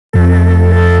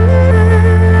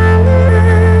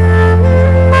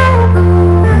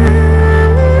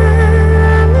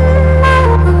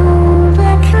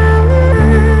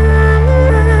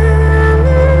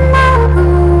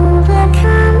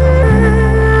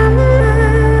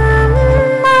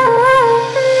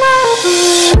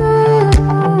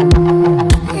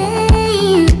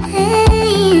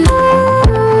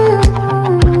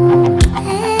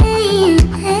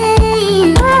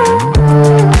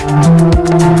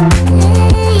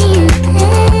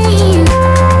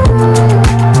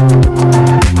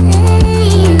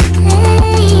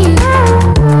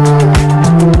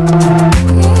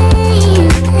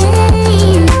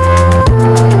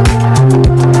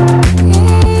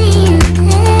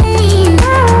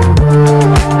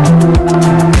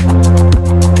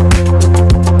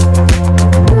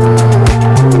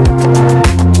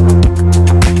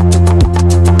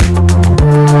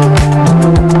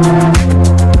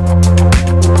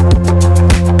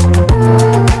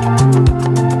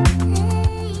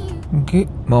Good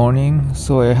morning.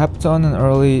 So I hopped on an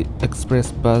early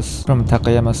express bus from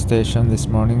Takayama Station this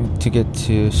morning to get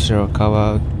to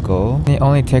Shirakawa Go. It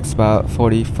only takes about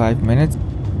 45 minutes.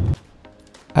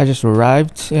 I just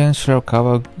arrived in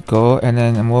Shirakawa Go and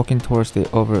then I'm walking towards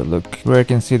the overlook where I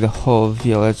can see the whole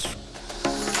village.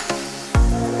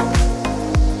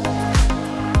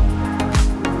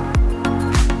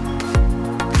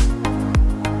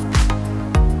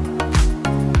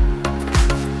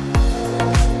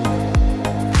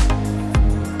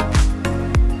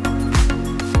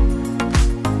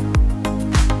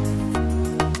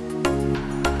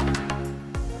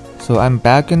 So I'm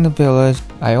back in the village.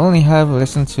 I only have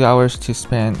less than 2 hours to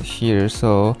spend here,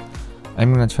 so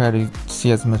I'm gonna try to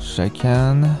see as much as I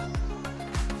can.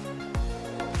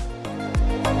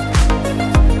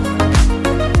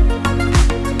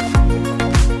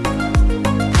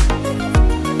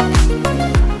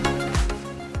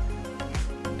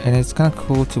 And it's kind of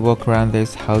cool to walk around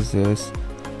these houses.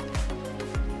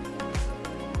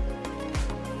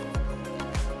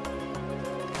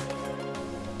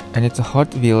 And it's hard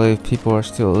to believe people are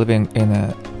still living in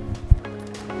it.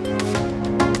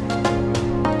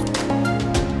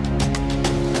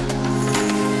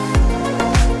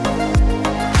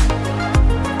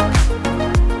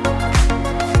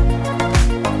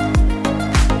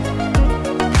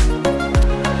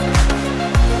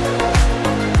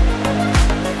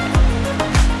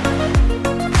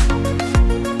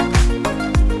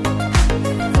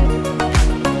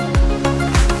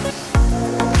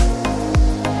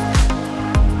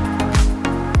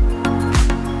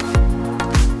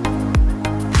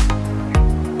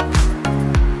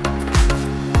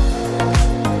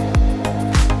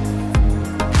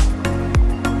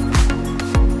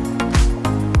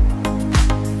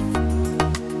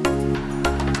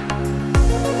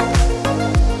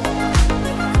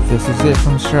 This is it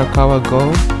from Shirakawa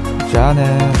Go.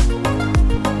 Jane.